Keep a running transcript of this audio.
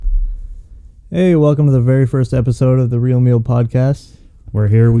Hey, welcome to the very first episode of the Real Meal Podcast. Where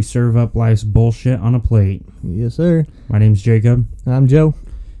here we serve up life's bullshit on a plate. Yes, sir. My name's Jacob. I'm Joe.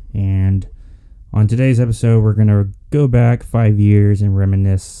 And on today's episode, we're going to go back 5 years and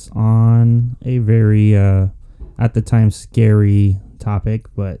reminisce on a very, at the time, scary topic,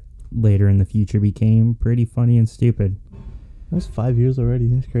 but later in the future became pretty funny and stupid. That's 5 years already.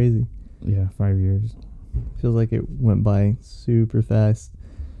 That's crazy. Yeah, 5 years. Feels like it went by super fast.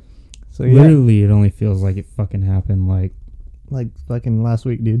 So yeah, Literally, it only feels like it fucking happened like fucking last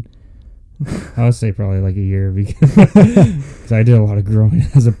week, dude. I would say probably like a year because I did a lot of growing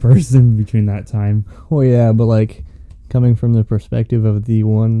as a person between that time. Well, yeah, but like coming from the perspective of the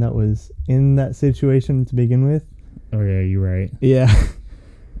one that was in that situation to begin with. Oh, yeah, you're right. Yeah.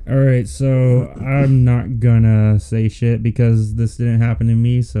 All right, so I'm not gonna say shit because this didn't happen to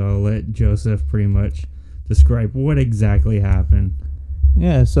me, so I'll let Joseph pretty much describe what exactly happened.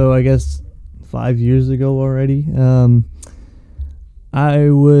 Yeah, so I guess 5 years ago already, I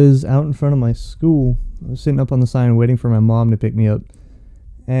was out in front of my school. I was sitting up on the sign waiting for my mom to pick me up.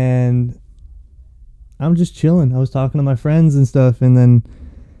 And I'm just chilling. I was talking to my friends and stuff. And then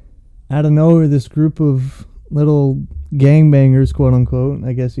out of nowhere, this group of little gangbangers, quote unquote,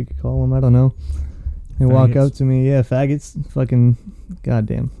 I guess you could call them. I don't know. They walk up to me. Yeah, faggots. Fucking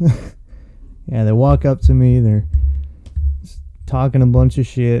goddamn. Yeah, they walk up to me. They're talking a bunch of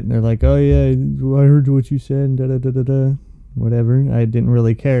shit. And they're like, oh, yeah, I heard what you said. And da-da-da-da-da. Whatever. I didn't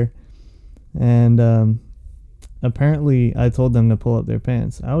really care. And apparently I told them to pull up their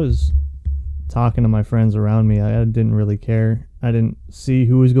pants. I was talking to my friends around me. I didn't really care. I didn't see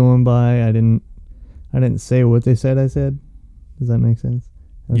who was going by. I didn't say what they said I said. Does that make sense?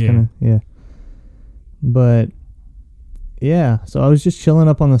 Yeah. Yeah. But yeah, so I was just chilling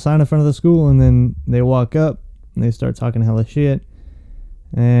up on the sign in front of the school, and then they walk up and they start talking hella shit.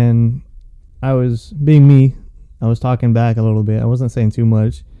 And I was being me. I was talking back a little bit. I wasn't saying too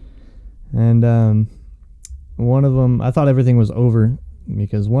much. And one of them, I thought everything was over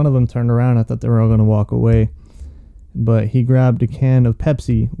because one of them turned around. I thought they were all going to walk away. But he grabbed a can of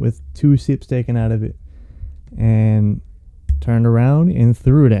Pepsi with 2 sips taken out of it and turned around and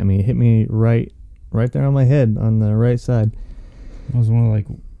threw it at me. It hit me right there on my head on the right side. It was one of like,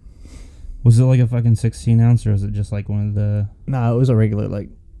 was it like a fucking 16 ounce or was it just like one of the? Nah, it was a regular it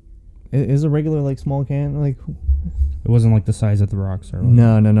is a regular like small can like. It wasn't like the size of the rocks or.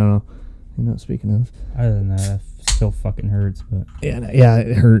 No. You know, speaking of. Other than that, it still fucking hurts, but. Yeah,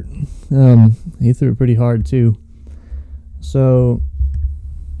 it hurt. He threw it pretty hard too. So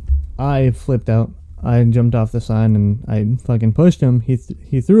I flipped out. I jumped off the sign and I fucking pushed him. He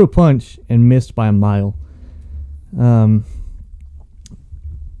threw a punch and missed by a mile.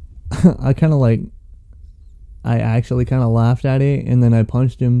 I actually kind of laughed at it, and then I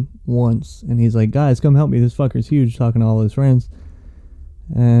punched him once, and he's like, guys, come help me, this fucker's huge, talking to all his friends.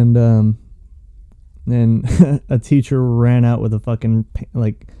 And then a teacher ran out with a fucking,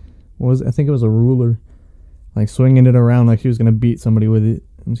 I think it was a ruler, like swinging it around like she was going to beat somebody with it.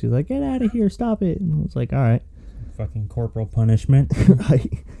 And she's like, get out of here, stop it. And I was like, all right. Fucking corporal punishment.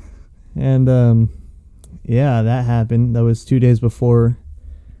 Right. And yeah, that happened. That was 2 days before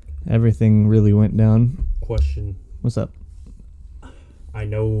everything really went down. Question. What's up? I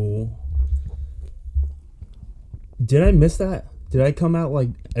know. Did I miss that? Did I come out like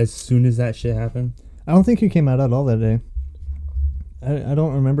as soon as that shit happened? I don't think you came out at all that day. I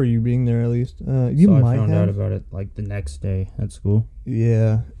don't remember you being there, at least. You so might I found have. out about it like the next day at school.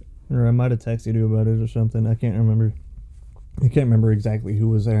 Yeah. Or I might have texted you about it or something. I can't remember. I can't remember exactly who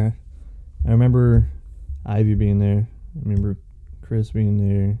was there. I remember Ivy being there. I remember Chris being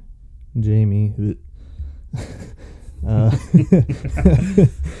there. Jamie. I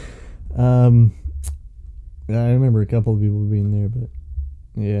remember a couple of people being there, but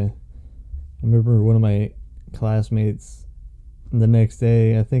yeah. I remember one of my classmates the next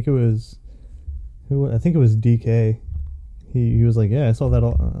day, I think it was DK. He was like, yeah, I saw that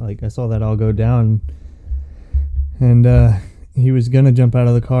all go down. And he was gonna jump out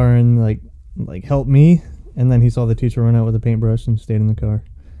of the car and like help me, and then he saw the teacher run out with a paintbrush and stayed in the car.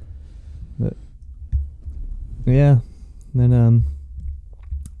 But yeah, then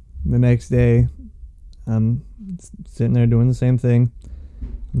the next day I'm sitting there doing the same thing.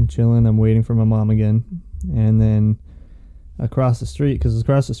 I'm chilling, I'm waiting for my mom again, and then across the street, because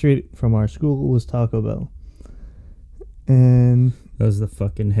across the street from our school was Taco Bell. And that was the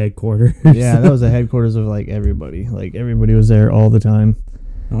fucking headquarters. Yeah, that was the headquarters of like everybody. Like everybody was there all the time.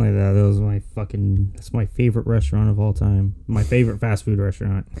 Not only that, that's my favorite restaurant of all time. My favorite fast food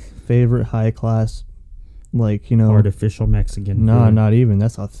restaurant. Favorite high class like, artificial Mexican No, food. not even.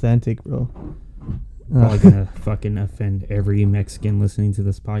 That's authentic, bro. Probably gonna fucking offend every Mexican listening to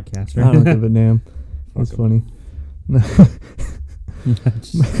this podcast, right? I don't give a damn. That's funny. But,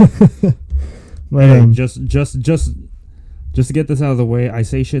 hey, just to get this out of the way, I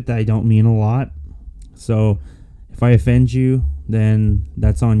say shit that I don't mean a lot. So if I offend you, then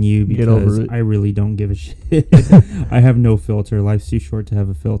that's on you, Get over because it. I really don't give a shit. I have no filter. Life's too short to have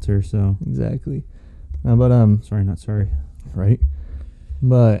a filter. So exactly. sorry, not sorry. Right.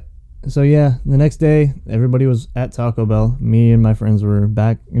 But so yeah, the next day everybody was at Taco Bell. Me and my friends were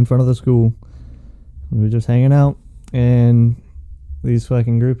back in front of the school. We were just hanging out, and these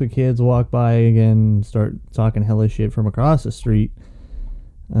fucking group of kids walk by again and start talking hella shit from across the street.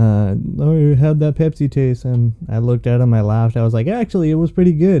 Oh, you had that Pepsi taste, and I looked at them, I laughed, I was like, actually, it was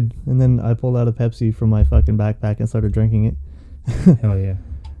pretty good. And then I pulled out a Pepsi from my fucking backpack and started drinking it. Hell yeah.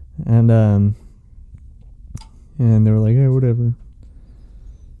 And they were like, hey, whatever.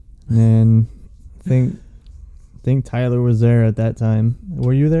 And think Tyler was there at that time.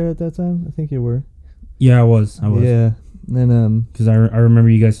 Were you there at that time? I think you were. Yeah, I was. Yeah. And because I remember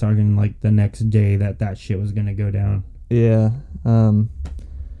you guys talking like the next day that shit was gonna go down. yeah.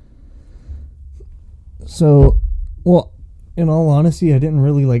 So, well, in all honesty, I didn't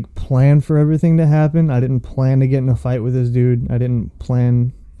really like plan for everything to happen. I didn't plan to get in a fight with this dude. I didn't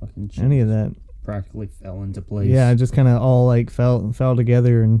plan Fucking shit any of that. practically fell into place. Yeah, it just kind of all like fell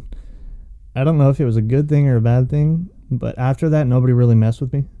together, and I don't know if it was a good thing or a bad thing, but after that, nobody really messed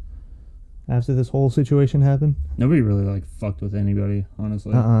with me. After this whole situation happened, Nobody really like fucked with anybody,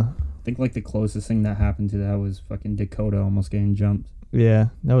 honestly. I think like the closest thing that happened to that was fucking Dakota almost getting jumped. Yeah,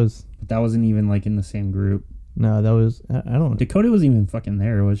 that was. But that wasn't even like in the same group. No, that was. I don't know. Dakota wasn't even fucking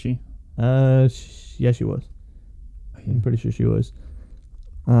there, was she? Yeah, she was. I'm pretty sure she was.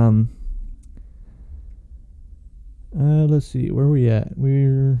 Let's see, where were we at?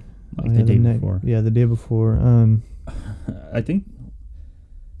 We're Like the day before. Yeah, the day before. I think.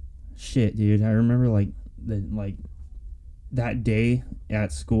 Shit, dude. I remember like that day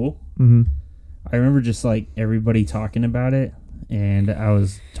at school. Mm-hmm. I remember just like everybody talking about it, and I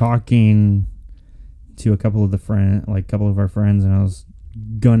was talking to a couple of our friends, and I was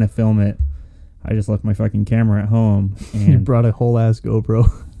gonna film it. I just left my fucking camera at home, and You brought a whole ass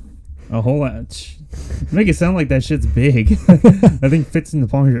GoPro. a whole lot. Make it sound like that shit's big. I think fits in the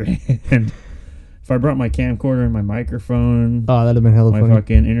palm of your hand. If I brought my camcorder and my microphone, Oh, that'd have been hella my funny.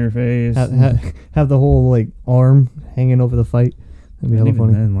 fucking interface, Have the whole like arm hanging over the fight. That'd be and hella even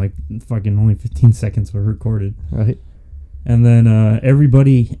funny, then, like fucking only 15 seconds were recorded. right? And then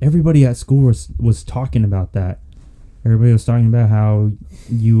everybody at school was talking about that. Everybody was talking about how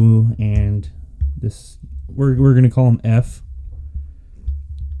you and this we're gonna call him F.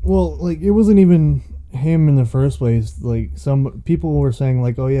 Well, like it wasn't even him in the first place. Like some people were saying,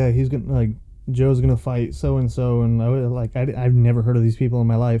 like, "Oh yeah, he's gonna like Joe's gonna fight so and so," and I was like, I've never heard of these people in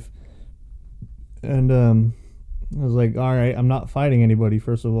my life. And I was like, all right, I'm not fighting anybody.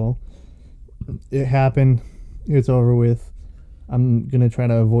 First of all, it happened. It's over with. I'm gonna try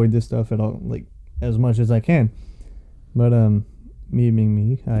to avoid this stuff at all, like as much as I can. But me being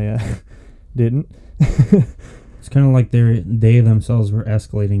me, I didn't. It's kind of like they themselves were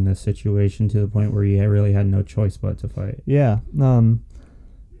escalating this situation to the point where you really had no choice but to fight. Yeah.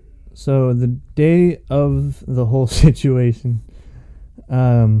 So the day of the whole situation,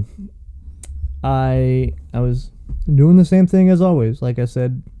 I was doing the same thing as always. Like I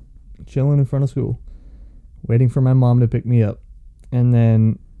said, chilling in front of school, waiting for my mom to pick me up, and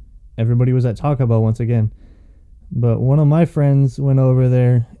then everybody was at Taco Bell once again. But one of my friends went over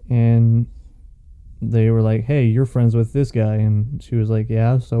there, and they were like, "Hey, you're friends with this guy," and she was like,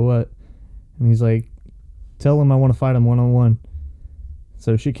 "Yeah, so what?" And he's like, "Tell him I want to fight him one-on-one."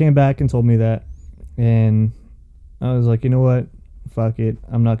 So she came back and told me that, and I was like, you know what? Fuck it.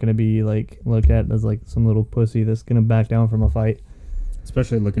 I'm not going to be like looked at as like some little pussy that's going to back down from a fight.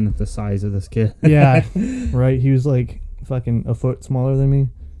 Especially looking at the size of this kid. Yeah, right? He was like fucking a foot smaller than me.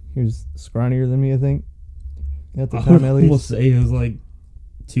 He was scrawnier than me, I think. At the time, at least. We'll say he was like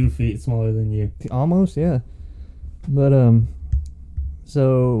 2 feet smaller than you. Almost, yeah. But,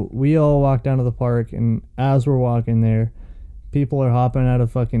 so we all walked down to the park, and as we're walking there, people are hopping out of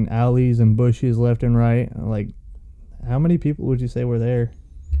fucking alleys and bushes left and right. Like, how many people would you say were there?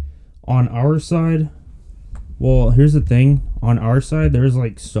 On our side, well, here's the thing. On our side, there's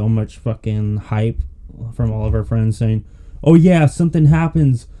like so much fucking hype from all of our friends saying, "Oh yeah, something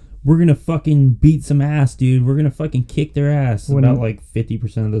happens. We're gonna fucking beat some ass, dude. We're gonna fucking kick their ass." About like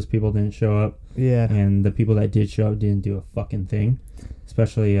 50% of those people didn't show up. Yeah. And the people that did show up didn't do a fucking thing.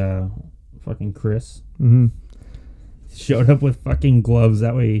 Especially fucking Chris. Mm-hmm. Showed up with fucking gloves.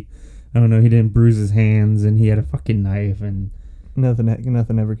 That way, I don't know, he didn't bruise his hands, and he had a fucking knife, and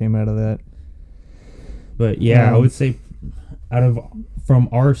Nothing ever came out of that. But yeah, I would say from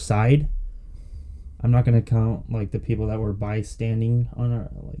our side, I'm not gonna count like the people that were bystanding on our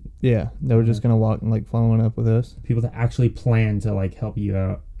Yeah, they were just gonna walk and like following up with us. people that actually planned to like help you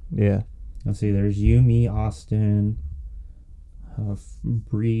out. Yeah. Let's see, there's you, me, Austin,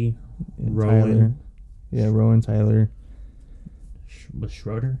 Bree, And Rowan. Tyler. Yeah, Rowan, Tyler. Was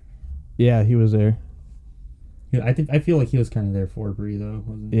Schroeder? Yeah, he was there. Yeah, I feel like he was kind of there for Bree though,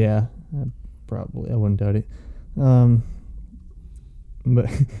 wasn't he? Yeah, probably. I wouldn't doubt it. But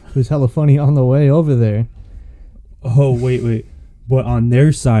it was hella funny on the way over there. Oh wait. But on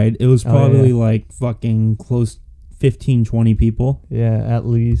their side, it was probably like fucking close 15, 20 people. Yeah, at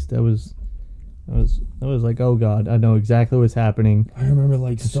least. I was like, oh god, I know exactly what's happening. I remember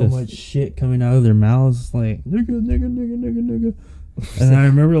like so much shit coming out of their mouths, like nigga. And I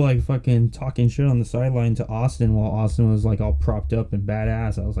remember like fucking talking shit on the sideline to Austin while Austin was like all propped up and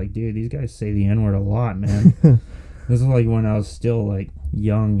badass. I was like, dude, these guys say the N-word a lot, man. This is like when I was still like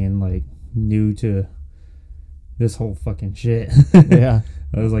young and like new to this whole fucking shit. Yeah.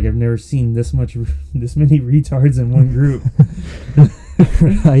 I was like, I've never seen this many retards in one group.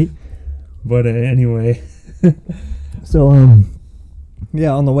 Right. But anyway. So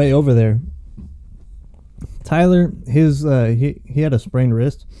yeah, on the way over there, Tyler, his he had a sprained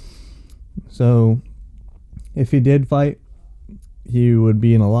wrist, so if he did fight, he would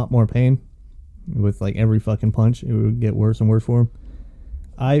be in a lot more pain. With like every fucking punch, it would get worse and worse for him.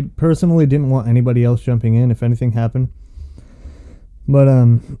 I personally didn't want anybody else jumping in if anything happened. But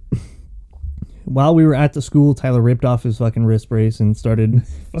while we were at the school, Tyler ripped off his fucking wrist brace and started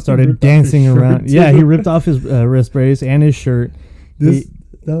dancing around. Yeah, he ripped off his wrist brace and his shirt.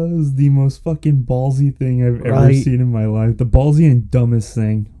 That was the most fucking ballsy thing I've ever seen in my life. The ballsy and dumbest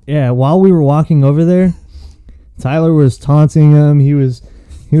thing. Yeah, while we were walking over there, Tyler was taunting him. He was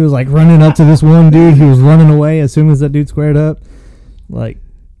like running up to this one dude. He was running away as soon as that dude squared up. Like,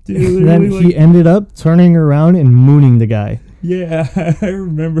 dude, then he ended up turning around and mooning the guy. Yeah, I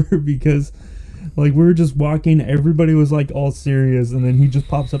remember because like we were just walking. Everybody was like all serious, and then he just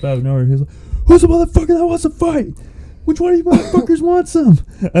pops up out of nowhere. He's like, "Who's the motherfucker that wants to fight? Which one of you motherfuckers want some?"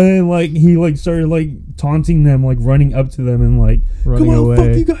 And then like he like started like taunting them, like running up to them and like, running "Come on, away.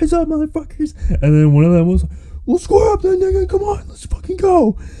 fuck you guys up, motherfuckers!" And then one of them was, "We'll score up then, nigga. Come on, let's fucking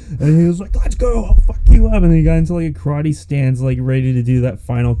go." And he was like, "Let's go, I'll fuck you up." And then he got into like a karate stance, like ready to do that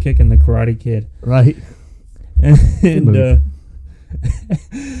final kick in the Karate Kid. Right. And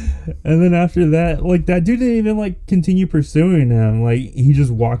then after that, like that dude didn't even like continue pursuing him. Like he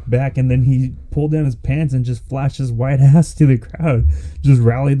just walked back, and then he pulled down his pants and just flashed his white ass to the crowd, just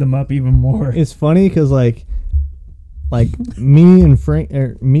rallied them up even more. It's funny because like me and Frank,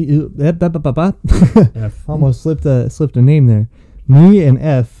 almost slipped a name there. Me and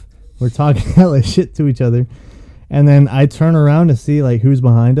F were talking hella shit to each other, and then I turn around to see like who's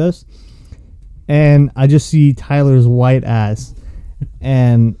behind us, and I just see Tyler's white ass,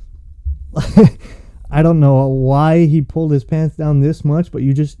 and I don't know why he pulled his pants down this much, but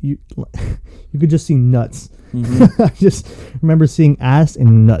you could just see nuts. Mm-hmm. I just remember seeing ass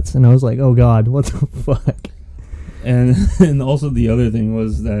and nuts, and I was like, oh god, what the fuck. And also the other thing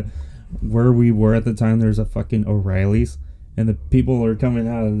was that where we were at the time, there's a fucking O'Reilly's, and the people are coming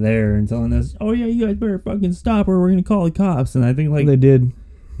out of there and telling us, "Oh yeah, you guys better fucking stop, or we're gonna call the cops." And I think like they did.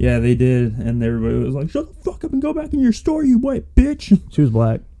 Yeah, they did, and everybody was like, "Shut the fuck up and go back in your store, you white bitch." She was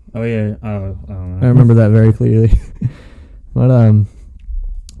black. Oh yeah, I don't know. I remember that very clearly. But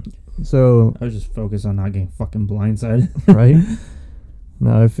so I was just focused on not getting fucking blindsided. Right?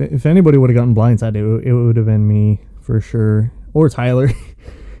 No, if anybody would have gotten blindsided, it would have been me for sure, or Tyler.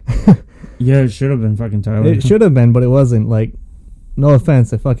 Yeah, it should have been fucking Tyler. It should have been, but it wasn't. Like, no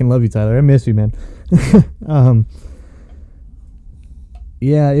offense, I fucking love you, Tyler. I miss you, man.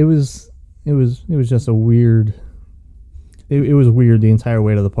 Yeah, it was just a weird. It was weird the entire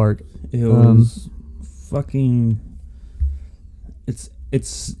way to the park. It was fucking.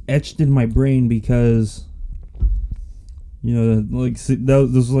 It's etched in my brain because, you know, like this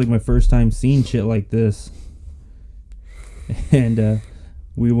was like my first time seeing shit like this, and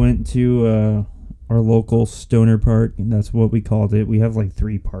we went to our local stoner park, and that's what we called it. We have like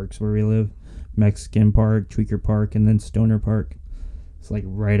 3 parks where we live: Mexican Park, Tweaker Park, and then Stoner Park. It's like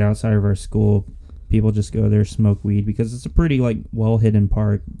right outside of our school. People just go there, smoke weed, because it's a pretty like well hidden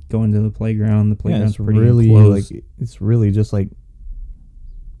park. Going to the playground. The playground's pretty really close. like it's really just like,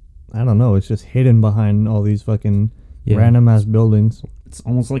 I don't know. It's just hidden behind all these fucking random ass buildings. It's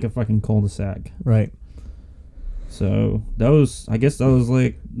almost like a fucking cul-de-sac. Right. So I guess that was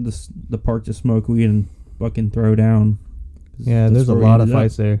like the park to smoke weed and fucking throw down. Yeah, there's a lot of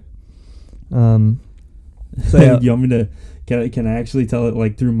fights there. So yeah. You want me to? Can I actually tell it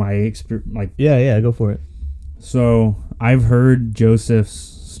like through my experience? Like yeah, go for it. So I've heard Joseph's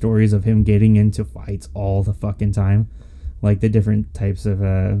stories of him getting into fights all the fucking time, like the different types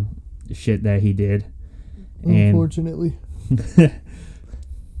of shit that he did. Unfortunately.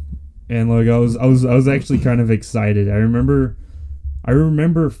 And like I was actually kind of excited. I remember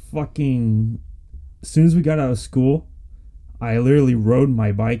fucking as soon as we got out of school, I literally rode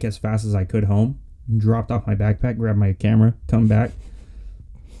my bike as fast as I could home, dropped off my backpack, grabbed my camera, come back,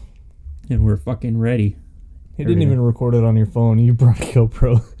 and we're fucking ready. You didn't even record it on your phone. You brought a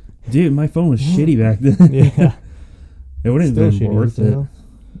GoPro. Dude, my phone was shitty back then. Yeah. It wouldn't have been worth it.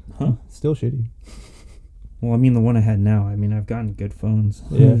 Huh? Still shitty. Well, I mean, the one I had now, I mean, I've gotten good phones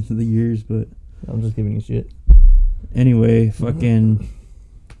through the years, but... I'm just giving you shit. Anyway, fucking...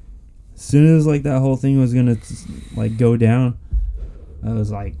 As soon as, like, that whole thing was gonna, like, go down, I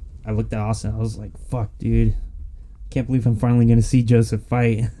was like... I looked at Austin, I was like, fuck, dude. Can't believe I'm finally gonna see Joseph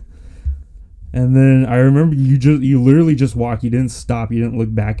fight. And then I remember you literally just walked. You didn't stop. You didn't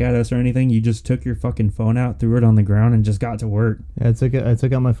look back at us or anything. You just took your fucking phone out, threw it on the ground, and just got to work. Yeah, I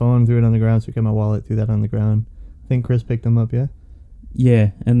took out my phone, threw it on the ground, took out my wallet, threw that on the ground. I think Chris picked them up, yeah?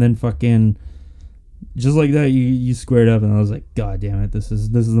 Yeah, and then fucking... Just like that, you squared up, and I was like, God damn it, this is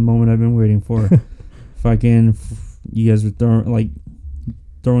the moment I've been waiting for. Fucking... You guys were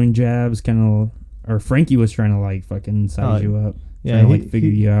throwing jabs, kind of... Or Frankie was trying to, like, fucking size you up. Yeah, trying to figure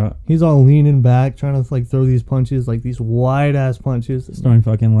you out. He's all leaning back, trying to like throw these punches, like these wide ass punches. Throwing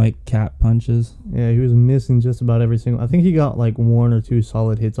fucking like cat punches. Yeah, he was missing just about every single. I think he got like 1 or 2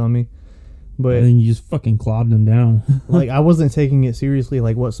 solid hits on me, but and then you just fucking clobbed him down. Like I wasn't taking it seriously,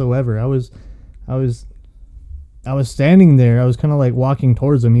 like whatsoever. I was standing there. I was kind of like walking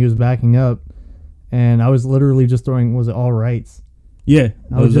towards him. He was backing up, and I was literally just throwing. Was it all rights? Yeah,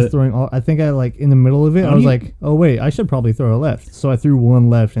 I was just throwing all. I think I like in the middle of it. I was like, oh wait, I should probably throw a left. So I threw one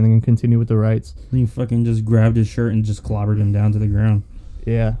left and then continued with the rights. Then you fucking just grabbed his shirt and just clobbered him down to the ground.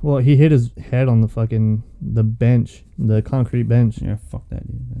 Yeah, well, he hit his head on the bench, the concrete bench. Yeah, fuck that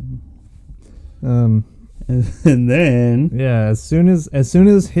dude. And then yeah, as soon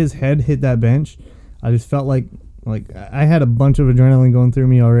as his head hit that bench, I just felt like I had a bunch of adrenaline going through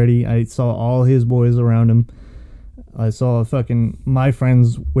me already. I saw all his boys around him. I saw fucking my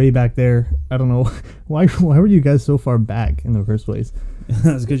friends way back there. I don't know why were you guys so far back in the first place?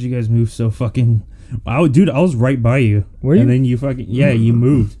 That's because you guys moved so fucking. Dude, I was right by you. Were you? And then you fucking you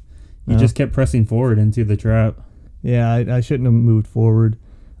moved. You just kept pressing forward into the trap. Yeah, I shouldn't have moved forward.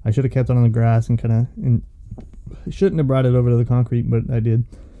 I should have kept it on the grass and kind of shouldn't have brought it over to the concrete, but I did.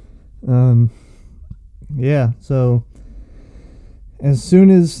 Yeah. So as soon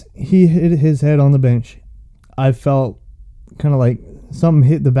as he hit his head on the bench, I felt kind of like something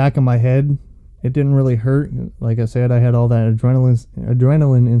hit the back of my head. It didn't really hurt. Like I said, I had all that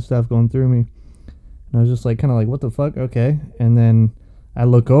adrenaline and stuff going through me. And I was just like, kind of like, what the fuck? Okay. And then I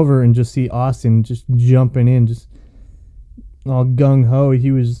look over and just see Austin just jumping in, just all gung ho. He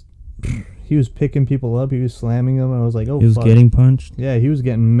was picking people up. He was slamming them. And I was like, oh, he was fuck. Getting punched. Yeah, he was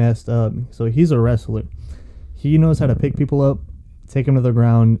getting messed up. So he's a wrestler. He knows how to pick people up, take them to the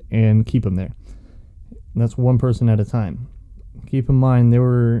ground, and keep them there. And that's one person at a time. Keep in mind, there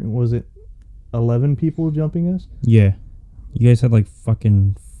were, was it 11 people jumping us? Yeah. You guys had like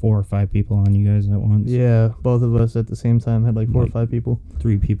fucking 4 or 5 people on you guys at once. Yeah, both of us at the same time had like 4 or 5 people.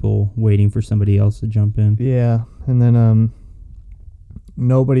 3 people waiting for somebody else to jump in. Yeah, and then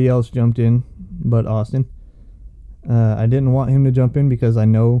nobody else jumped in but Austin. I didn't want him to jump in because I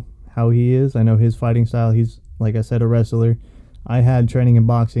know how he is. I know his fighting style. He's, like I said, a wrestler. I had training in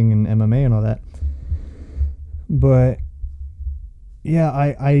boxing and MMA and all that. But yeah,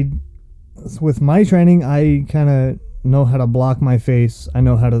 I with my training, I kind of know how to block my face. I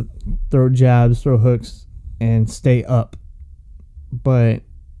know how to throw jabs, throw hooks, and stay up. But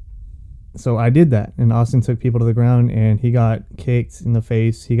so I did that, and Austin took people to the ground, and he got kicked in the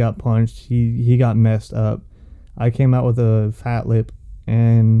face. He got punched. He got messed up. I came out with a fat lip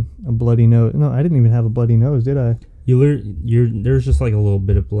and a bloody nose. No, I didn't even have a bloody nose, did I? There's just like a little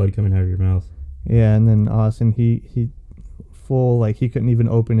bit of blood coming out of your mouth. Yeah, and then Austin, he full, like, he couldn't even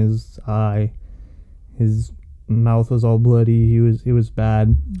open his eye. His mouth was all bloody. He was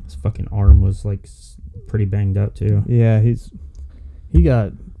bad. His fucking arm was like pretty banged up too. Yeah, he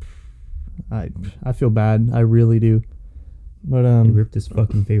got. I feel bad. I really do. But he ripped his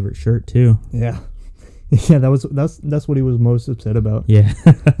fucking favorite shirt too. Yeah, yeah. That's what he was most upset about. Yeah,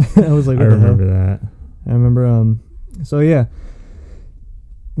 I was like, what I remember that. I remember, so yeah,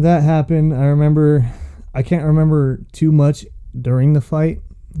 that happened. I can't remember too much during the fight.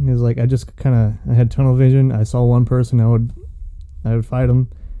 It was like, I had tunnel vision. I saw one person, I would fight him.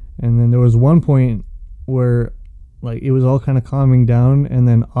 And then there was one point where like it was all kind of calming down, and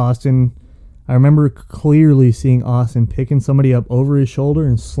then I remember clearly seeing Austin picking somebody up over his shoulder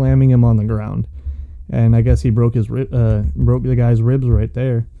and slamming him on the ground. And I guess he broke the guy's ribs right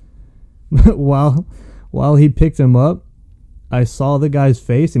there. While he picked him up, I saw the guy's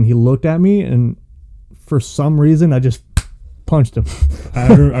face, and he looked at me, and for some reason I just punched him.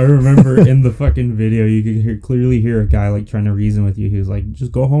 I remember in the fucking video, you could clearly hear a guy like trying to reason with you. He was like,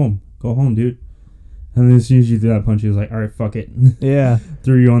 "Just go home, dude." And then as soon as you threw that punch, he was like, "All right, fuck it." Yeah.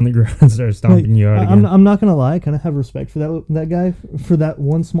 Threw you on the ground and started stomping you out again. I'm not gonna lie, I kind of have respect for that guy for that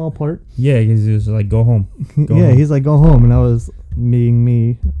one small part. Yeah, he was like, "Go home." He's like, "Go home," and I was being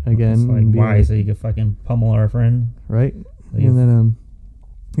me again. Like, why? So you could fucking pummel our friend, right? And then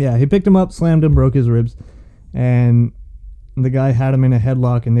he picked him up, slammed him, broke his ribs, and the guy had him in a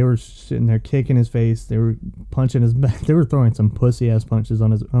headlock, and they were sitting there kicking his face. They were punching his back. They were throwing some pussy ass punches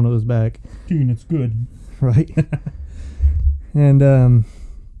on his back. Dude, it's good, right? And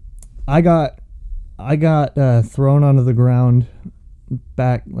I got thrown onto the ground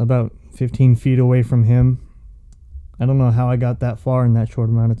back about 15 feet away from him. I don't know how I got that far in that short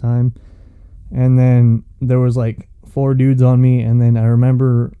amount of time. And then there was like 4 dudes on me, and then I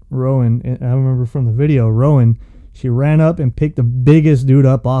remember from the video, Rowan, she ran up and picked the biggest dude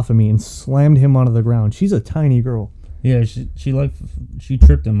up off of me and slammed him onto the ground. She's a tiny girl. Yeah, she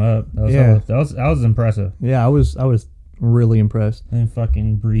tripped him up. That was impressive. Yeah, I was really impressed. And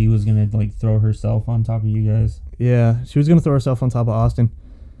fucking Bree was gonna like throw herself on top of you guys. Yeah, she was gonna throw herself on top of Austin.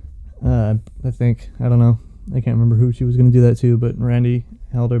 I think, I don't know. I can't remember who she was gonna do that to, but Randy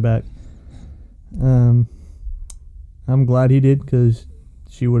held her back. I'm glad he did, because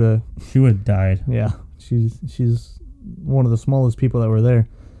she would have died. Yeah, she's one of the smallest people that were there,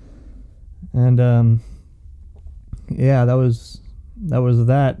 and yeah, that was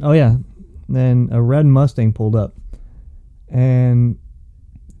that. Oh yeah, then a red Mustang pulled up, and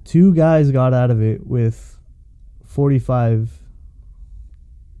 2 guys got out of it with 45,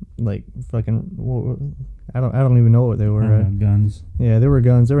 like fucking, I don't even know what they were. Guns. Yeah, they were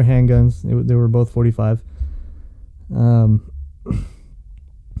guns. They were handguns. They were both 45.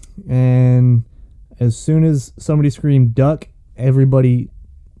 And as soon as somebody screamed duck, everybody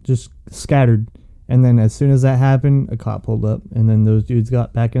just scattered. And then as soon as that happened, a cop pulled up, and then those dudes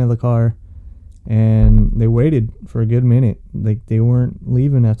got back into the car, and they waited for a good minute. Like, they weren't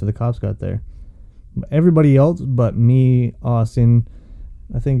leaving after the cops got there. Everybody else but me, Austin,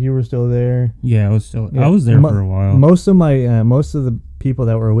 I think you were still there. Yeah, I was there for a while. Most of the people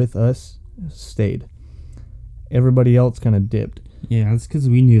that were with us stayed. Everybody else kind of dipped. Yeah, that's because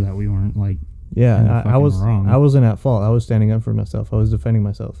we knew that we weren't like. Yeah, I was wrong. I wasn't at fault. I was standing up for myself. I was defending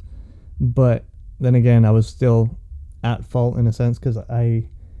myself. But then again, I was still at fault in a sense, because I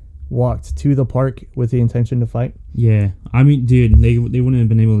walked to the park with the intention to fight. Yeah, I mean, dude, they wouldn't have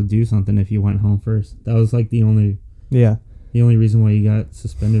been able to do something if you went home first. That was like the only reason why you got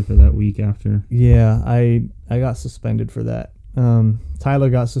suspended for that week after. Yeah, I got suspended for that. Tyler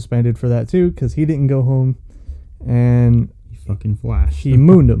got suspended for that too, because he didn't go home, and he fucking flashed. He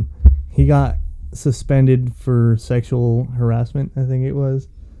mooned him. He got suspended for sexual harassment, I think it was,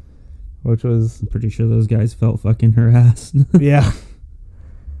 which was... I'm pretty sure those guys felt fucking harassed. Yeah.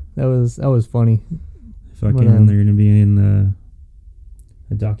 That was funny. Fucking, they're gonna be in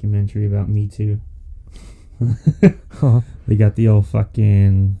a documentary about Me Too. They got the old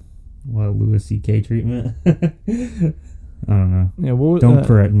fucking Louis C.K. treatment. I don't know. Yeah, don't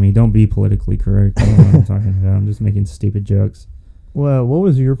correct me. Don't be politically correct. I don't know what I'm talking about. I'm just making stupid jokes. Well, what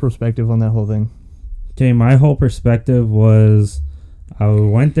was your perspective on that whole thing? Okay, my whole perspective was I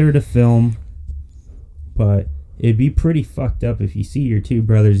went there to film, but it'd be pretty fucked up if you see your 2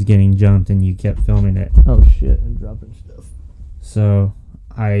 brothers getting jumped and you kept filming it. Oh shit, and dropping stuff. So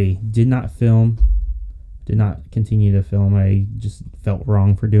I did not film, did not continue to film. I just felt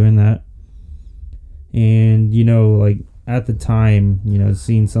wrong for doing that. And, like at the time,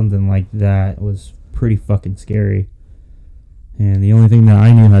 seeing something like that was pretty fucking scary. And the only thing that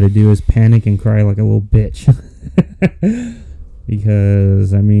I knew how to do is panic and cry like a little bitch.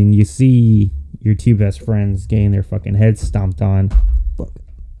 Because, I mean, you see your 2 best friends getting their fucking heads stomped on. Fuck.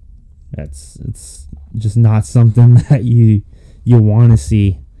 It's just not something that you want to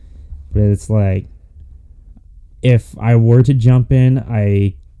see. But it's like, if I were to jump in,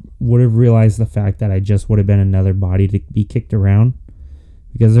 I would have realized the fact that I just would have been another body to be kicked around.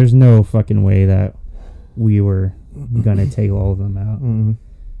 Because there's no fucking way that we were gonna take all of them out. Mm.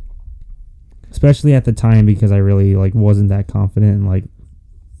 Especially at the time, because I really like wasn't that confident in like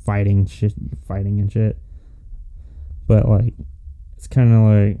fighting and shit. But like, it's kind of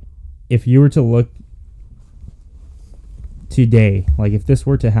like, if you were to look today, like if this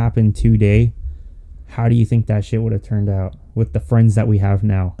were to happen today, how do you think that shit would have turned out with the friends that we have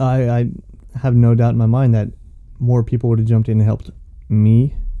now? I have no doubt in my mind that more people would have jumped in and helped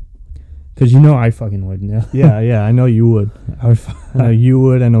me. Because you know I fucking would now. Yeah, I know you would. I know you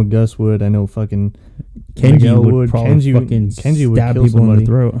would. I know Gus would. I know fucking Kenji Miguel would probably Kenji would stab kill people somebody. in the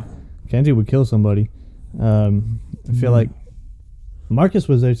throat. Kenji would kill somebody. I feel like Marcus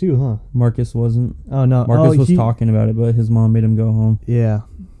was there too, huh? Marcus wasn't. Oh no, Marcus was talking about it, but his mom made him go home. Yeah,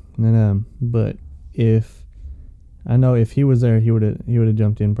 and but if he was there, he would have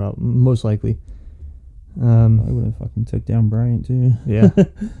jumped in, probably most likely. I would have fucking took down Bryant too. Yeah.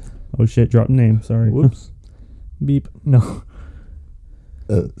 Oh shit! Drop name. Sorry. Whoops. Beep. No.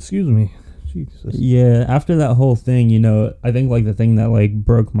 Excuse me. Jesus. Yeah. After that whole thing, you know, I think like the thing that like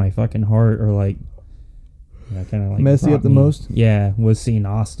broke my fucking heart, or like, yeah, kind of like messed you up the most. Yeah, was seeing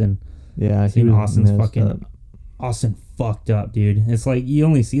Austin. Yeah, seeing Austin's fucking up. Austin fucked up, dude. It's like you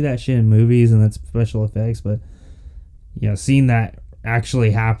only see that shit in movies and that's special effects, but you know, seeing that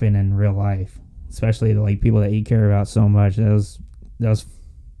actually happen in real life, especially to like people that you care about so much, that was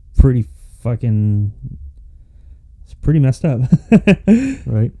pretty fucking, it's pretty messed up.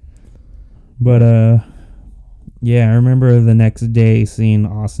 Right. But yeah, I remember the next day seeing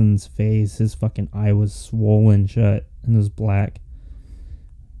Austin's face. His fucking eye was swollen shut and it was black.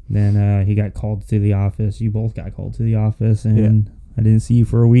 Then he got called to the office. You both got called to the office, and I didn't see you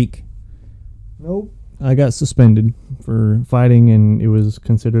for a week. Nope. I got suspended for fighting, and it was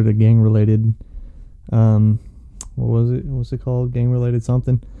considered a gang-related, what was it? What's it called? Gang-related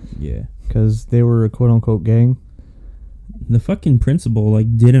something? Yeah. Because they were a quote-unquote gang. The fucking principal,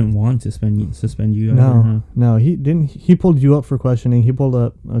 like, didn't want to suspend you. No, he didn't. He pulled you up for questioning. He pulled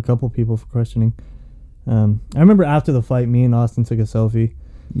up a couple people for questioning. I remember after the fight, me and Austin took a selfie.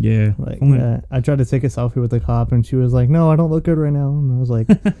 Yeah. Like, I tried to take a selfie with the cop, and she was like, "No, I don't look good right now." And I was like,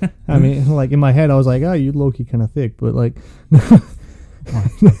 I mean, like in my head, I was like, "Oh, you low-key kind of thick," but like, oh,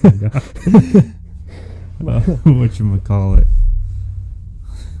 well, whatchamacallit.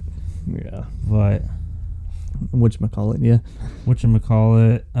 Yeah. But Whatchamacallit, yeah.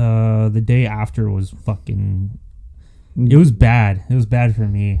 Whatchamacallit, the day after was fucking, it was bad. It was bad for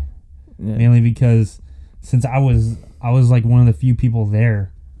me. Yeah. Mainly because since I was like one of the few people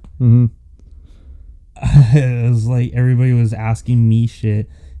there. Mm-hmm. It was like everybody was asking me shit,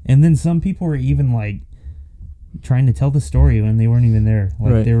 and then some people were even like trying to tell the story when they weren't even there.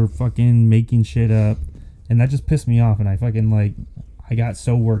 Like right. They were fucking making shit up, and that just pissed me off. And I fucking like, I got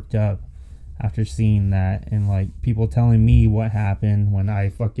so worked up after seeing that, and like people telling me what happened when I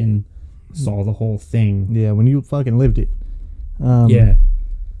fucking saw the whole thing. Yeah, when you fucking lived it. Yeah.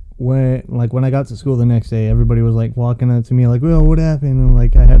 When I got to school the next day, everybody was like walking up to me like, "Well, what happened?" And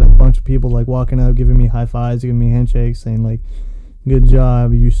like I had a bunch of people like walking up, giving me high fives, giving me handshakes, saying like, "Good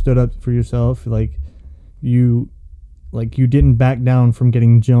job, you stood up for yourself. Like you didn't back down from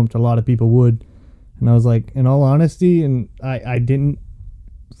getting jumped. A lot of people would." And I was like, in all honesty, and I didn't,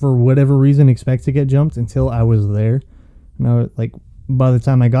 for whatever reason, expect to get jumped until I was there. And I was like, by the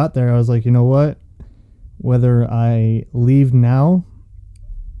time I got there, I was like, you know what? Whether I leave now.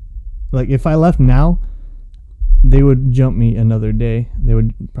 Like, if I left now, they would jump me another day. They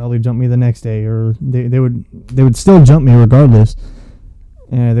would probably jump me the next day, or they would still jump me regardless.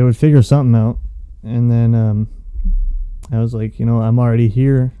 And they would figure something out. And then I was like, you know, I'm already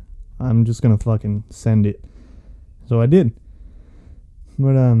here. I'm just going to fucking send it. So I did.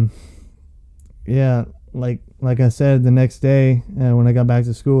 But, yeah, like I said, the next day, when I got back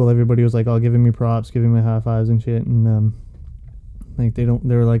to school, everybody was like, all giving me props, giving me high fives and shit. And, like they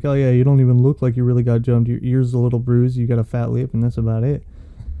were like, "Oh yeah, you don't even look like you really got jumped. Your ear's a little bruised. You got a fat lip, and that's about it."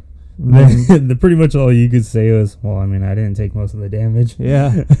 The pretty much all you could say was, "Well, I mean, I didn't take most of the damage."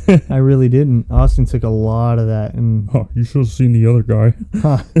 Yeah, I really didn't. Austin took a lot of that, and you should have seen the other guy.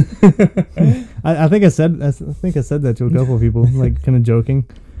 I think I said that to a couple of people, like kind of joking,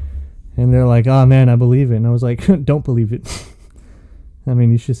 and they're like, "Oh man, I believe it," and I was like, "Don't believe it." I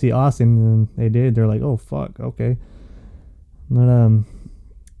mean, you should see Austin, and they did. They're like, "Oh fuck, okay." But,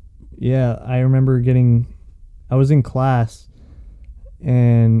 yeah, I remember I was in class,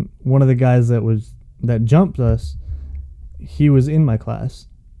 and one of the guys that jumped us, he was in my class,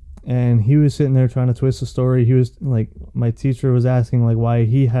 and he was sitting there trying to twist the story. He was like, my teacher was asking like why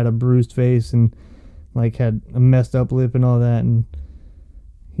he had a bruised face and like had a messed up lip and all that, and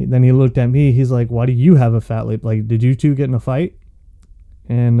Then he looked at me. He's like, "Why do you have a fat lip? Like, did you two get in a fight?"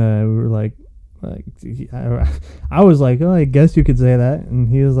 And we were like I was like, "Oh, I guess you could say that." And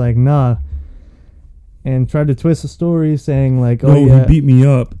he was like, "Nah," and tried to twist the story, saying like, "Oh, no, he beat me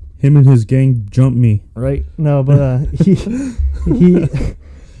up. Him and his gang jumped me." Right? No, but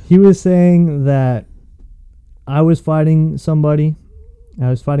he was saying that I was fighting somebody. I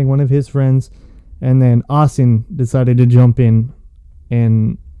was fighting one of his friends, and then Austin decided to jump in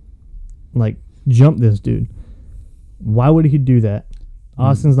and like jump this dude. Why would he do that?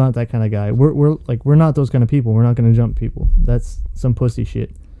 Austin's not that kind of guy. We're not those kind of people. We're not going to jump people. That's some pussy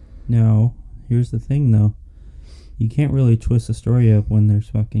shit. No, here's the thing though. You can't really twist a story up when there's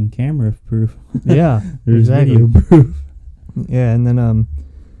fucking camera proof. Yeah, there's exactly. video proof. Yeah, and then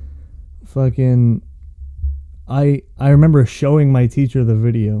fucking I remember showing my teacher the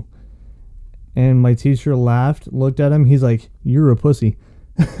video, and my teacher laughed, looked at him. He's like, "You're a pussy."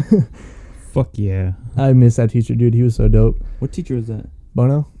 Fuck yeah. I miss that teacher, dude. He was so dope. What teacher was that?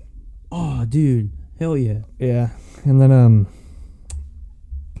 Bono? Oh, dude. Hell yeah. Yeah. And then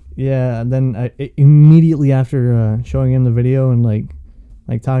immediately after showing him the video and like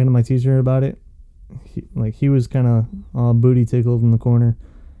talking to my teacher about it, he was kind of all booty tickled in the corner.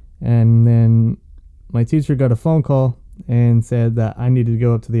 And then my teacher got a phone call and said that I needed to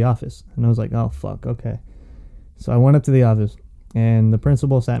go up to the office. And I was like, "Oh, fuck, okay." So I went up to the office, and the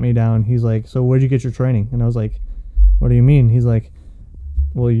principal sat me down. He's like, "So where'd you get your training?" And I was like, "What do you mean?" He's like,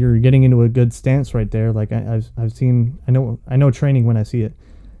 "Well, you're getting into a good stance right there. Like I know training when I see it."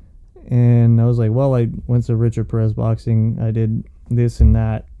 And I was like, "Well, I went to Richard Perez Boxing. I did this and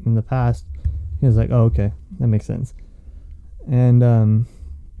that in the past." He was like, "Oh, okay, that makes sense." And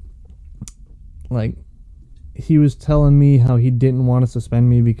like he was telling me how he didn't want to suspend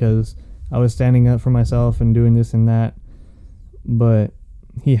me because I was standing up for myself and doing this and that, but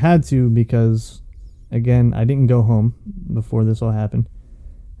he had to because, again, I didn't go home before this all happened.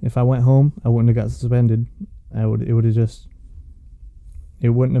 If I went home, I wouldn't have got suspended. It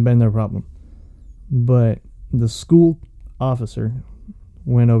wouldn't have been their problem. But the school officer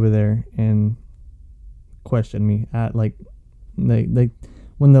went over there and questioned me at when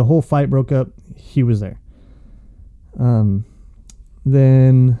the whole fight broke up. He was there.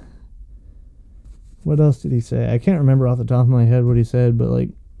 Then what else did he say? I can't remember off the top of my head what he said, but like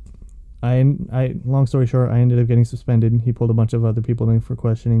I long story short, I ended up getting suspended. He pulled a bunch of other people in for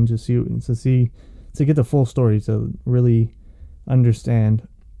questioning to get the full story, to really understand.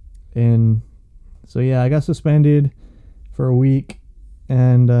 And so yeah, I got suspended for a week,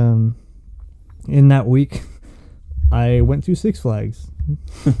 and in that week I went to Six Flags.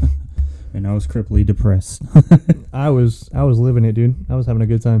 And I was cripply depressed. I was living it, dude. I was having a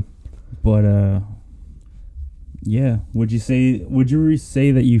good time. But yeah, would you say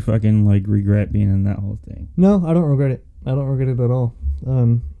that you fucking like regret being in that whole thing? No, I don't regret it. I don't regret it at all.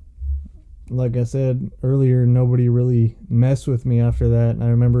 Like I said earlier, nobody really messed with me after that. I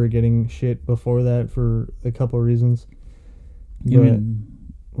remember getting shit before that for a couple of reasons.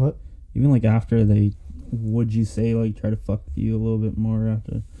 What? Even like after they, would you say like try to fuck with you a little bit more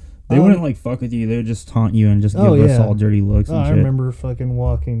after? They wouldn't like fuck with you. They would just taunt you and just give us all dirty looks and shit. I remember fucking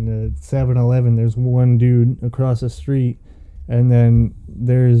walking to 7-Eleven. There's one dude across the street, and then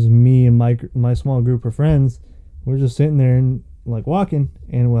there's me and my small group of friends. We're just sitting there and like walking,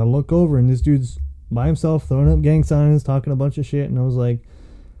 and when I look over, and this dude's by himself throwing up gang signs, talking a bunch of shit, and I was like,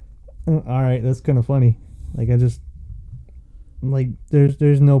 all right, that's kind of funny. Like I just like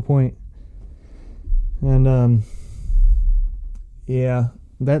there's no point. And yeah.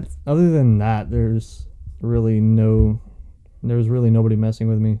 That other than that, there's really nobody messing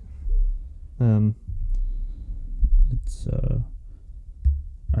with me. I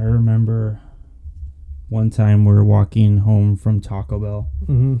remember one time we were walking home from Taco Bell,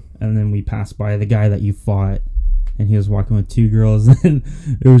 and then we passed by the guy that you fought, and he was walking with two girls, and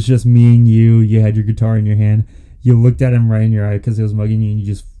it was just me and you. You had your guitar in your hand. You looked at him right in your eye because he was mugging you, and you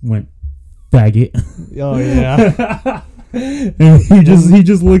just went, "Faggot." Oh yeah. And he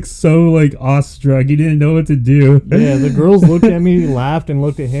just looked so like awestruck. He didn't know what to do. Yeah, the girls looked at me, laughed, and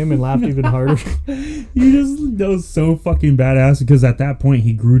looked at him and laughed even harder. He just, that was so fucking badass because at that point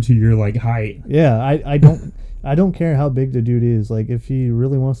he grew to your like height. Yeah, I don't care how big the dude is. Like if he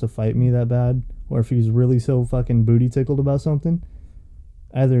really wants to fight me that bad, or if he's really so fucking booty tickled about something,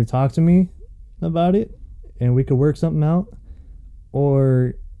 either talk to me about it and we could work something out,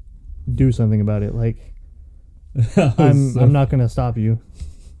 or do something about it. Like I'm not gonna stop you.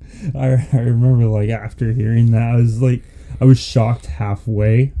 I remember like after hearing that, I was shocked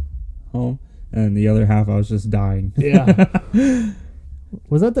halfway home, and the other half I was just dying. Yeah.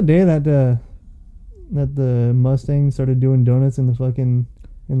 Was that the day that the Mustang started doing donuts in the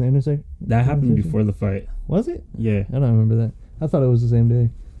intersection? That happened before the fight. Was it? Yeah. I don't remember that. I thought it was the same day.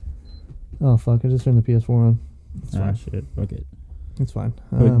 Oh fuck! I just turned the PS4 on. It's fine. Shit. Fuck it. It's fine.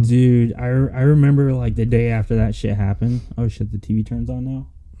 But dude, I remember like the day after that shit happened. Oh shit! The TV turns on now.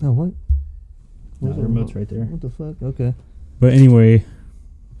 Oh what? No, the remote's right there. What the fuck? Okay. But anyway,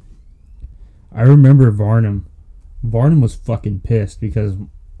 I remember Varnum. Varnum was fucking pissed because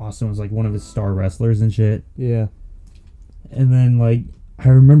Austin was like one of his star wrestlers and shit. Yeah. And then like I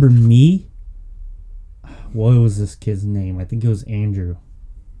remember me. What was this kid's name? I think it was Andrew.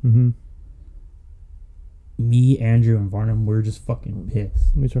 Mm-hmm. Me, Andrew, and Varnum were just fucking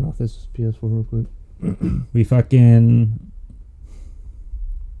pissed. Let me turn off this PS4 real quick.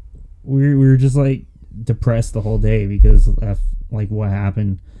 We were just like depressed the whole day because of like what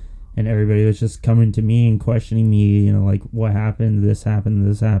happened, and everybody was just coming to me and questioning me, you know, like what happened, this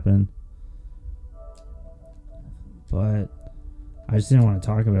happened. But I just didn't want to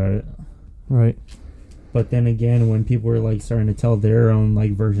talk about it. Right. But then again, when people were like starting to tell their own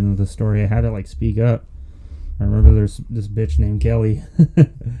like version of the story, I had to like speak up. I remember there's this bitch named Kelly. I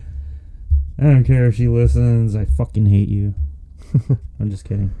don't care if she listens. I fucking hate you. I'm just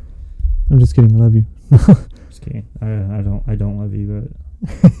kidding. I love you. Just kidding. I don't love you,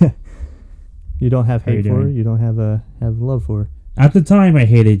 but you don't have hate you for her. doing? You don't have love for her. At the time I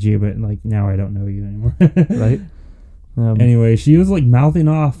hated you, but like now I don't know you anymore. Right. Anyway, she was like mouthing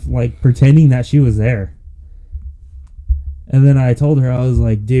off, like pretending that she was there. And then I told her, I was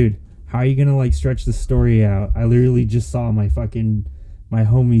like, dude, how are you gonna like stretch the story out? I literally just saw my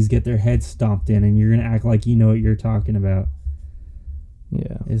homies get their heads stomped in, and you're gonna act like you know what you're talking about.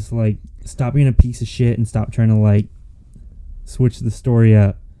 Yeah. It's like, stop being a piece of shit and stop trying to like switch the story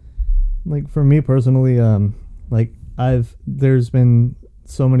up. Like for me personally, there's been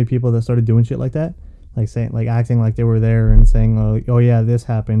so many people that started doing shit like that, like saying, like acting like they were there and saying, oh yeah, this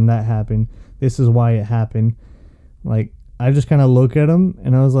happened, that happened, this is why it happened. Like I just kind of look at them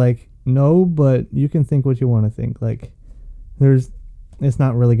and I was like, no, but you can think what you want to think. Like it's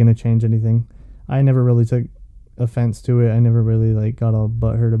not really going to change anything. I never really took offense to it. I never really like got all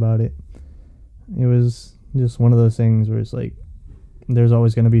butthurt about it. It was just one of those things where it's like there's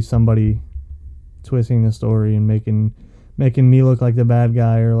always going to be somebody twisting the story and making me look like the bad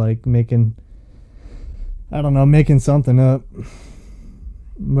guy, or like making something up.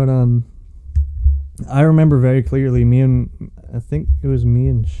 But I remember very clearly, I think it was me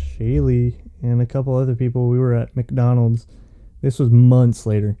and Shaylee and a couple other people, we were at McDonald's. This was months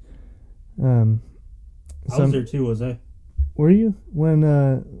later. I was there too, was I? Were you? When,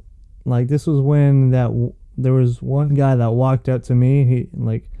 this was when there was one guy that walked up to me.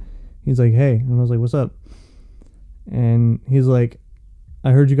 He's like, hey. And I was like, what's up? And he's like,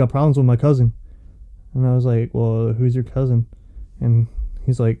 I heard you got problems with my cousin. And I was like, well, who's your cousin? And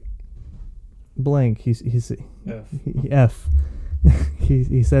he's like, blank. He's F.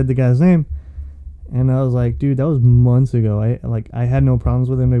 He said the guy's name. And I was like, dude, that was months ago. I had no problems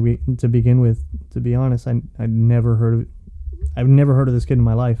with him to begin with. To be honest, I've never heard of this kid in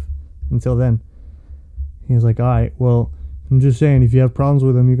my life until then. He was like, all right, well, I'm just saying, if you have problems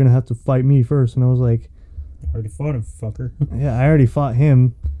with him, you're gonna have to fight me first. And I was like, I already fought him, fucker. Yeah, I already fought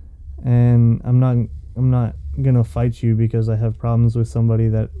him, and I'm not gonna fight you because I have problems with somebody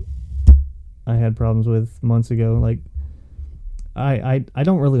that I had problems with months ago. Like, I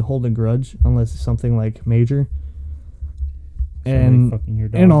don't really hold a grudge unless it's something like major. And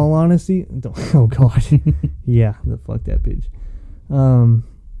in all honesty, oh god, yeah, fuck that bitch.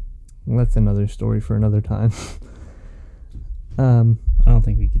 That's another story for another time. I don't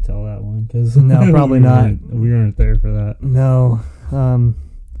think we could tell that one because no, probably not. We weren't there for that. No,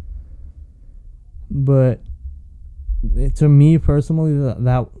 but to me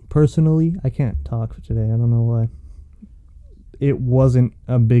personally, I can't talk for today. I don't know why. It wasn't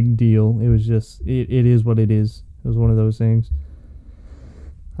a big deal. It was just it is what it is. It was one of those things.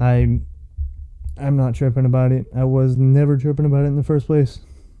 I'm not tripping about it. I was never tripping about it in the first place.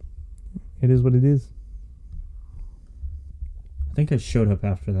 It is what it is. I think I showed up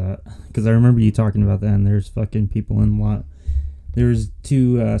after that because I remember you talking about that, and there's fucking people in the lot. There's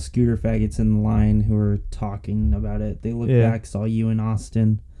two scooter faggots in the line who were talking about it. They looked back, saw you in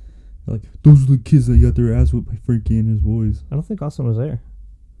Austin. They're like, those are the kids that got their ass whipped by Frankie and his boys. I don't think Austin was there.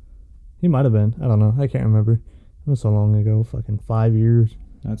 He might have been. I don't know. I can't remember. It was so long ago. Fucking 5 years.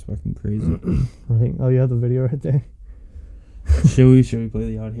 That's fucking crazy. Right? Oh, you have the video right there? Should we play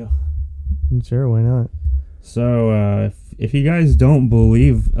the audio? Sure, why not? So, if you guys don't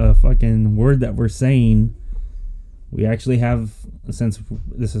believe a fucking word that we're saying, we actually have, since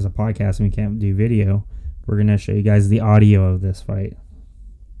this is a podcast and we can't do video, we're going to show you guys the audio of this fight.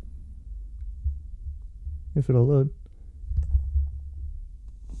 If it'll load.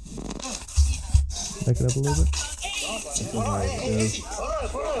 Back it up a little bit.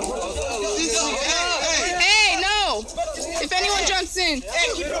 Hey, no! If anyone jumps in.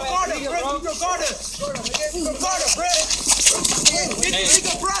 Hey, keep your guard up, bro. Keep your guard up. Keep your guard up, bro.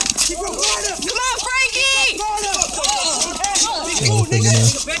 Keep your guard up. Come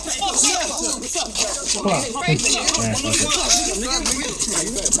on, Frankie!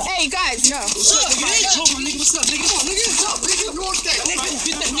 Hey, guys, no. What's up, nigga? What's up, nigga? What's up, nigga? You want that, nigga?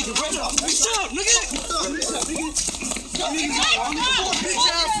 Get that nigga right up. What's up, nigga? What's up,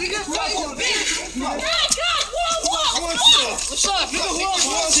 nigga? What's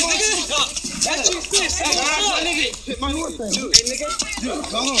up, nigga? That's your fist. Hey, nigga. Hit my horse, hey, nigga. Dude,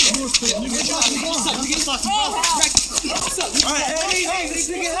 come on. What's up, nigga? What's up? All right, hey, this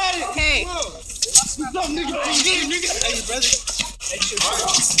nigga had it. Hey. What's up, nigga? Hey, brother.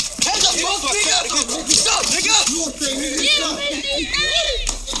 Hands up, folks, nigga. What's up, nigga?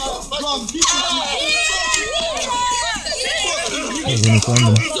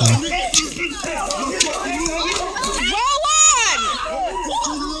 Roll on!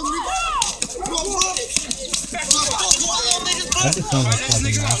 That just sounds like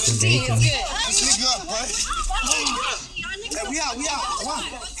fucking masturbation. Hey, we out. Come on.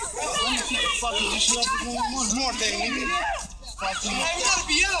 Fucking this shit up one more thing, nigga. Hey, we gotta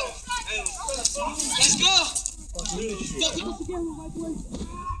be out. Let's go.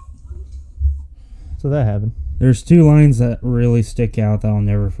 So that happened. There's two lines that really stick out that I'll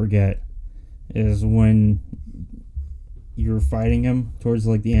never forget. Is when you were fighting him towards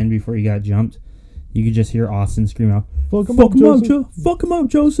like the end before you got jumped, you could just hear Austin scream out, Fuck him "Fuck up, him up, Joseph." Fuck him up,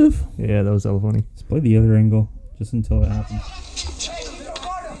 Joseph!" Yeah, that was hella funny. Let's play the other angle just until it happens.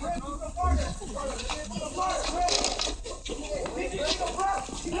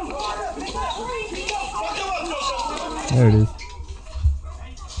 There it is.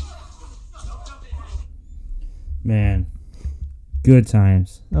 Man, good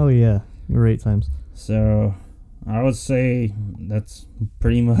times. Oh yeah, great times. So, I would say that's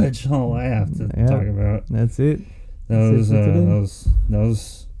pretty much all I have to talk about. That's it. Those.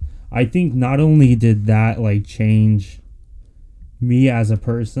 I think not only did that like change me as a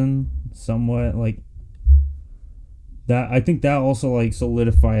person somewhat, like that. I think that also like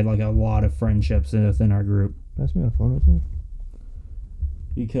solidified like a lot of friendships within our group. Pass me on the phone right there.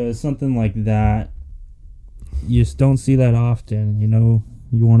 Because something like that, you just don't see that often. You know,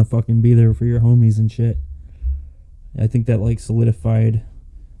 you want to fucking be there for your homies and shit. I think that like solidified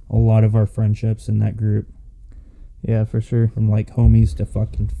a lot of our friendships in that group. Yeah, for sure. From like homies to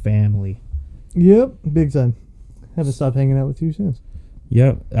fucking family. Yep, big time. Haven't stopped hanging out with you since.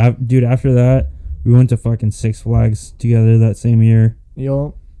 Yep, dude. After that, we went to fucking Six Flags together that same year.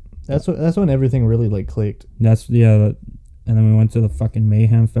 Yo, that's when everything really like clicked. And then we went to the fucking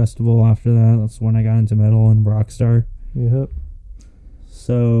Mayhem Festival after that. That's when I got into metal and Rockstar. Yep.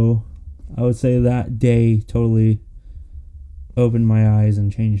 So, I would say that day totally opened my eyes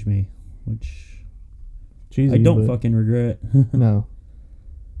and changed me, which Cheesy, I don't fucking regret. No.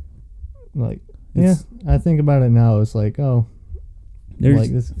 Like, yeah, I think about it now. It's like, oh,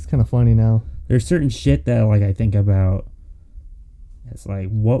 it's kind of funny now. There's certain shit that like I think about. It's like,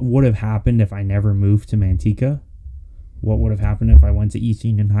 what would have happened if I never moved to Manteca? What would have happened if I went to East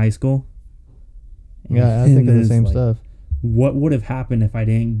Union High School? Yeah, I think of the same like, stuff. What would have happened if I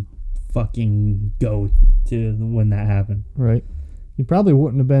didn't fucking go to when that happened? Right. You probably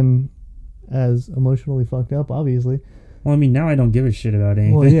wouldn't have been as emotionally fucked up, obviously. Well, I mean, now I don't give a shit about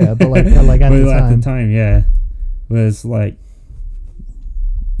anything. Well, yeah, but like at the time, yeah, was like,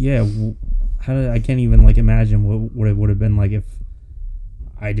 yeah. I can't even like imagine what it would have been like if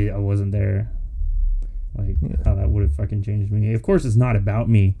I wasn't there. Like how that would have fucking changed me. Of course, it's not about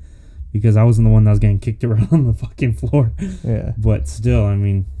me because I wasn't the one that was getting kicked around on the fucking floor. Yeah. But still, I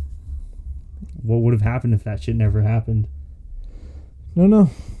mean, what would have happened if that shit never happened? No.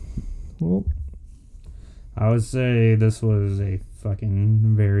 Well, I would say this was a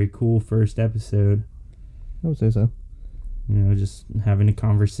fucking very cool first episode. I would say so. You know, just having a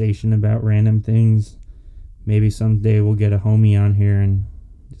conversation about random things. Maybe someday we'll get a homie on here and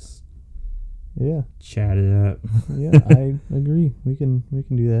just chat it up. Yeah, I agree. We can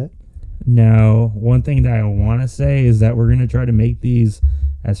do that. Now, one thing that I want to say is that we're going to try to make these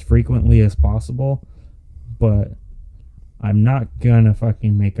as frequently as possible, but I'm not going to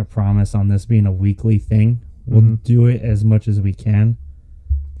fucking make a promise on this being a weekly thing. We'll do it as much as we can,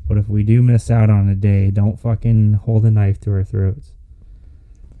 But if we do miss out on a day, don't fucking hold a knife to our throats.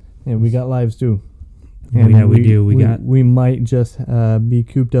 And we got lives too. Yeah, we do. We might just be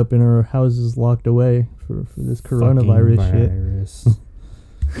cooped up in our houses, locked away for this coronavirus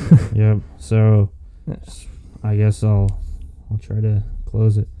shit. Yep. So I guess I'll try to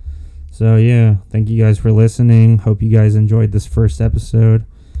close it. So yeah, thank you guys for listening. Hope you guys enjoyed this first episode.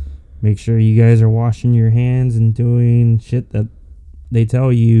 Make sure you guys are washing your hands and doing shit that they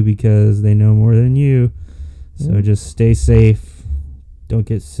tell you because they know more than you. So just stay safe. Don't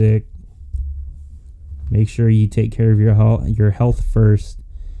get sick. Make sure you take care of your health first.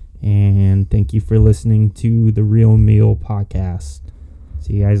 And thank you for listening to the Real Meal Podcast.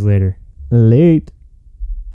 See you guys later. Late.